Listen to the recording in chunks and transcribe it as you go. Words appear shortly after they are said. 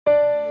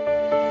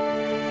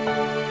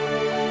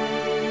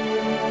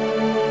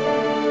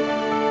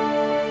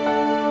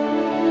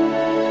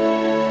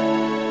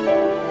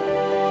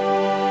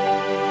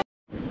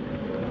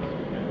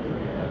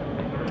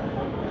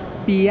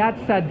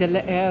Piazza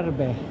delle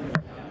Erbe.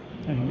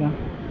 There you go.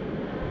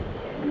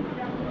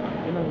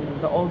 You know,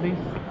 the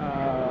oldest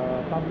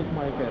public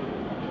market.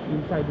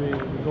 Inside,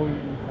 we're going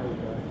inside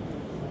there.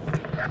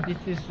 This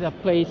is the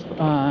place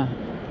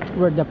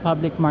where the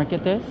public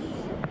market is.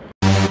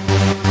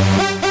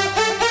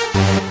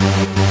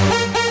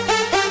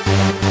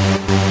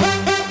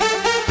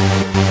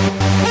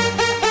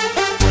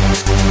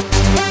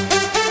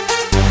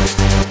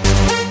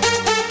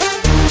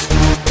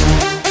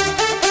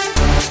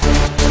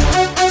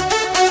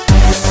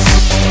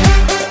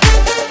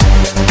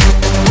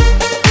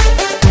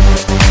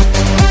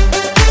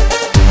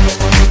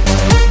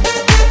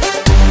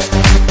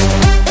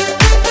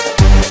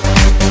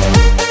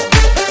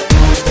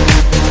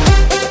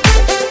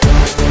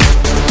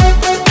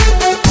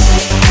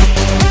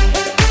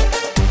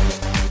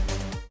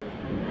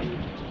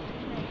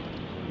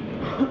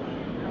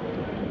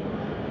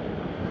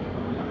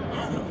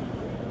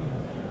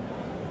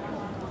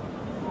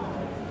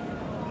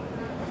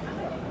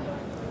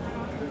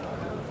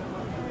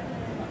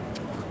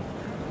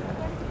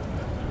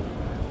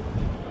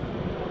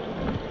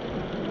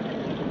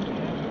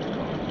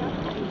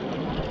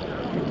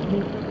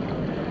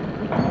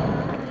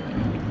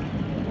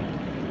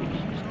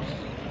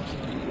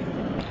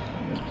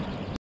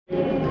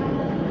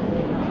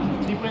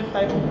 Different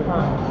type of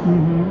pans.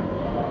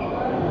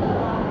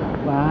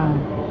 Wow.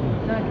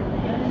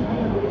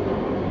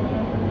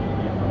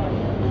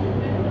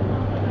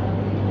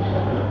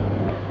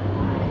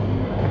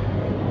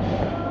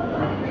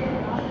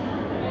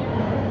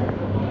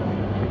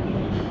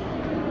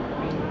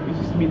 This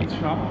is meat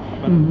shop,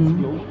 but it's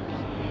closed.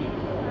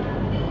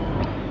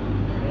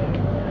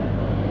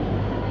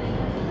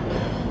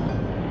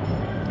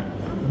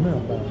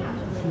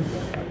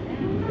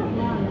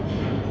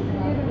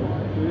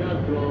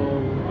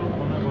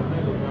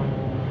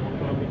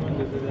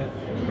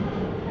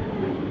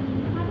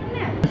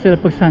 Sila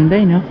pag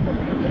Sunday, no?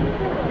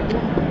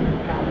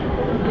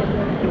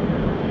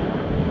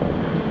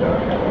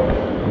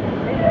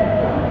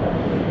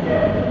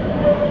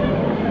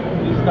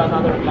 This is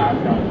another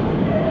plaza.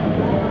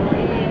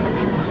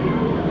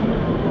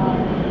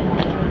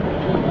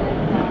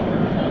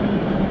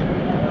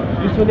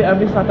 Usually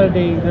every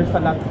Saturday there's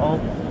a lot of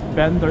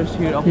vendors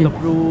here of the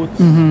fruits.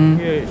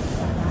 Here.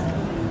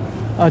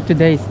 Oh,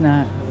 today's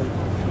not.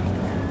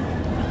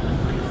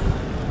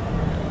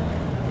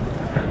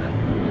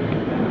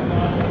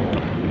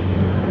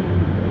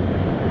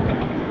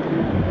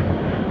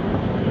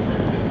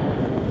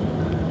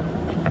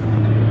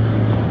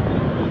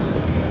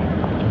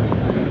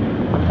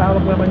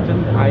 Tawag naman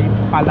dyan ay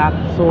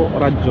Palazzo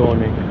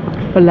Ragione.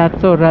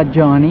 Palazzo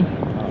Ragione.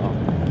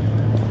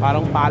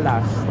 Parang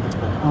palace.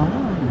 Ah.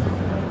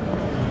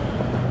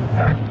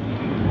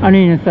 Ano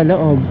yun sa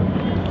loob?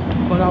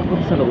 Wala po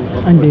sa loob.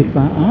 Hindi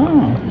pa.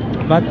 Ah.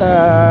 But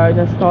in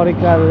a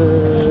historical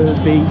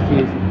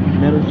basis,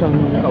 meron siyang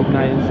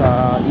kaugnayan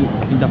sa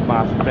in the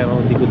past,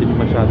 pero hindi ko din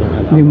masyadong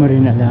alam. Hindi mo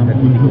rin alam.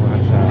 Hindi ko nga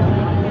siya.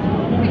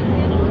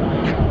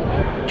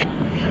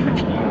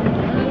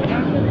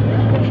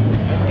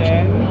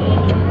 And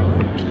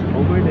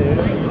over there,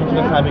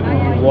 sinasabi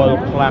kong wall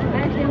clock.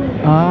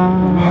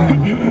 Ah.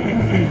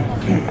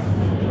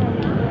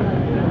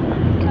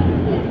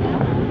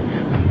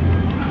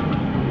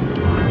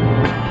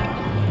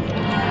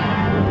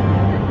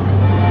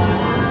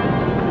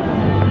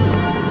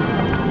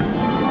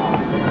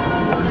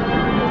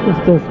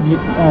 Estos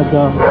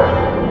dogs.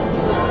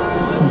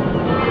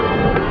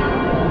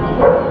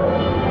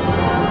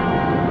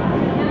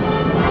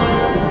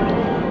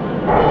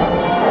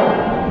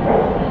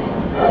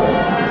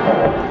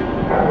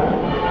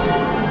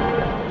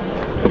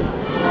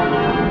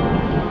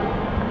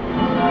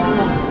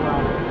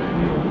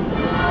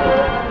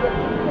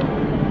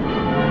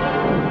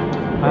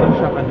 Parang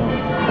siya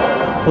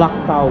clock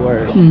tower.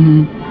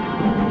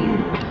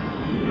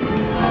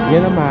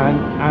 Yan naman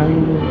ang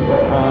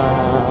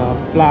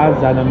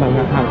plaza ng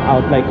mga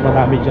hangout, like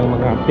marami dyang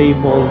mga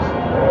tables,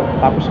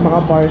 tapos mga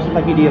bars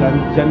sa tagiliran,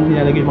 dyan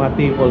nilalagay mga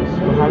tables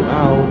to hang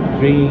out,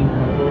 drink,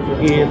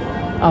 eat.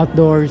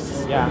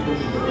 Outdoors. Yeah.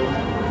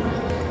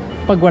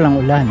 Pag walang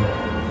ulan.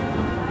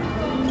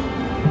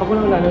 Pag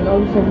walang ulan,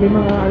 also may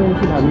mga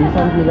sila,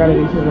 minsan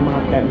nilalagay sila ng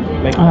mga tent.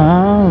 Like,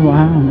 wow.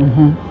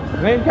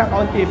 ngayon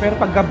kakaunti, pero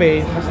pag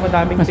gabi, mas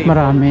madaming Mas tables.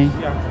 marami.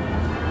 Yeah.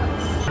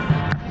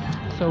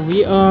 So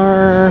we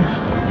are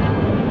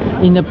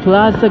in the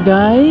plaza,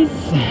 guys,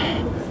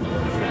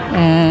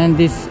 and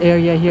this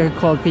area here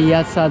called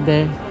Piazza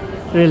del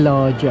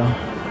Relogio,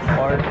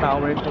 Or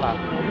tower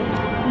clock.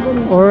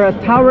 or a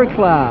tower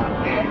clock.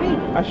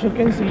 As you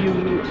can see,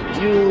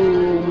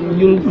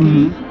 you'll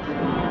see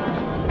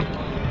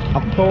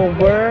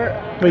October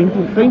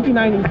 29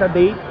 is the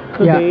date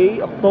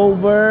today.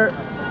 October,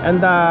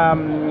 and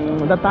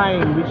the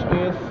time, which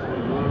is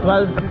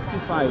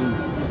 12:55.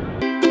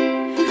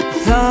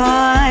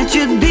 Thought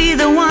you'd be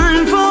the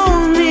one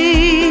for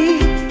me.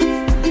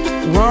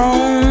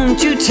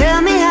 Won't you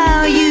tell me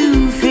how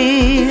you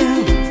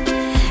feel?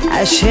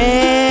 I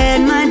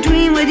shared my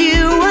dream with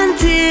you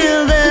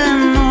until the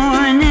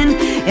morning.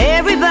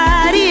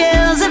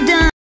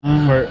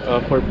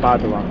 for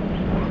Padua.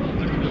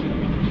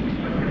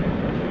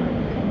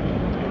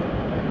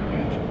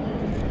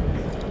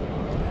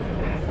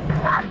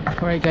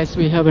 Alright guys,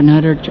 we have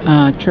another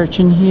church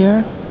in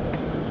here.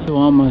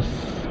 Duomo's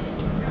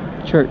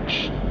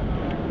church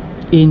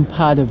in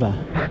Padua.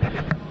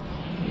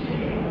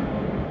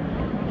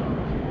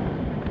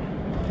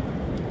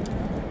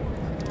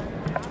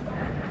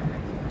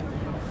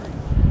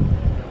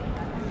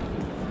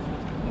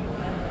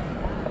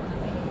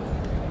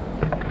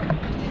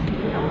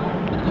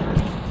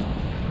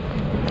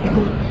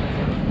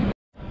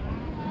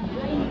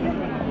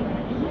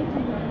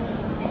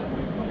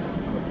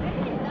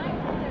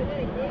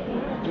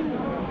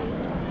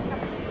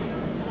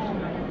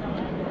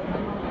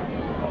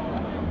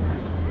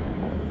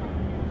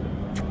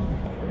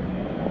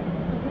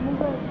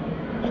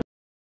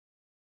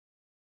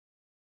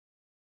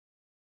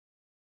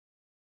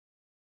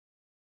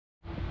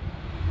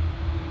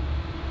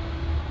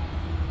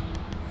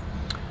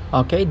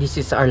 Okay, this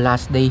is our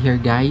last day here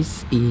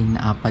guys in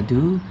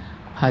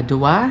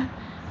Padua,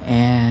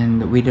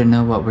 and we don't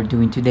know what we're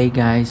doing today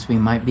guys. We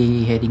might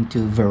be heading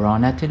to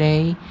Verona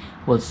today.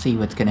 We'll see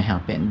what's gonna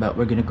happen, but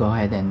we're gonna go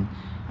ahead and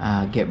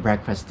get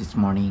breakfast this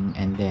morning,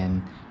 and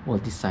then we'll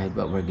decide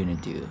what we're gonna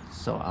do.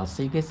 So I'll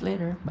see you guys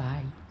later.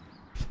 Bye.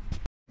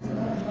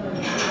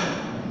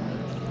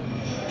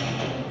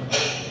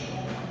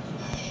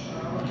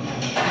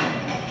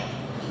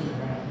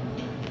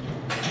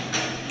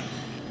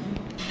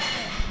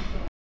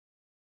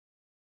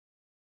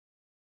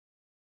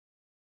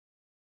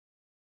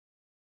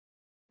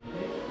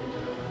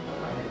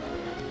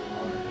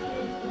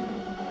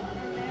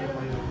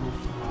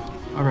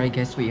 Alright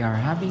guys, we are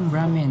having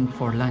ramen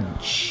for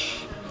lunch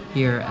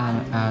here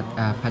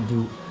at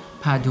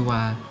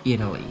Padua,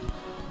 Italy.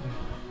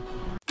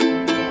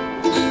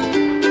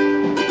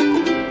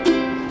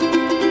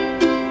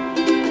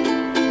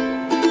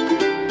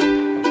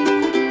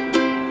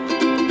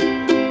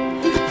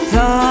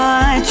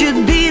 Thought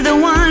you'd be the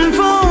one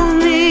for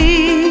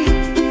me.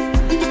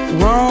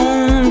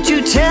 Won't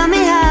you tell me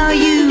how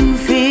you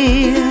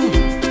feel?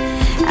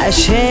 I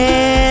share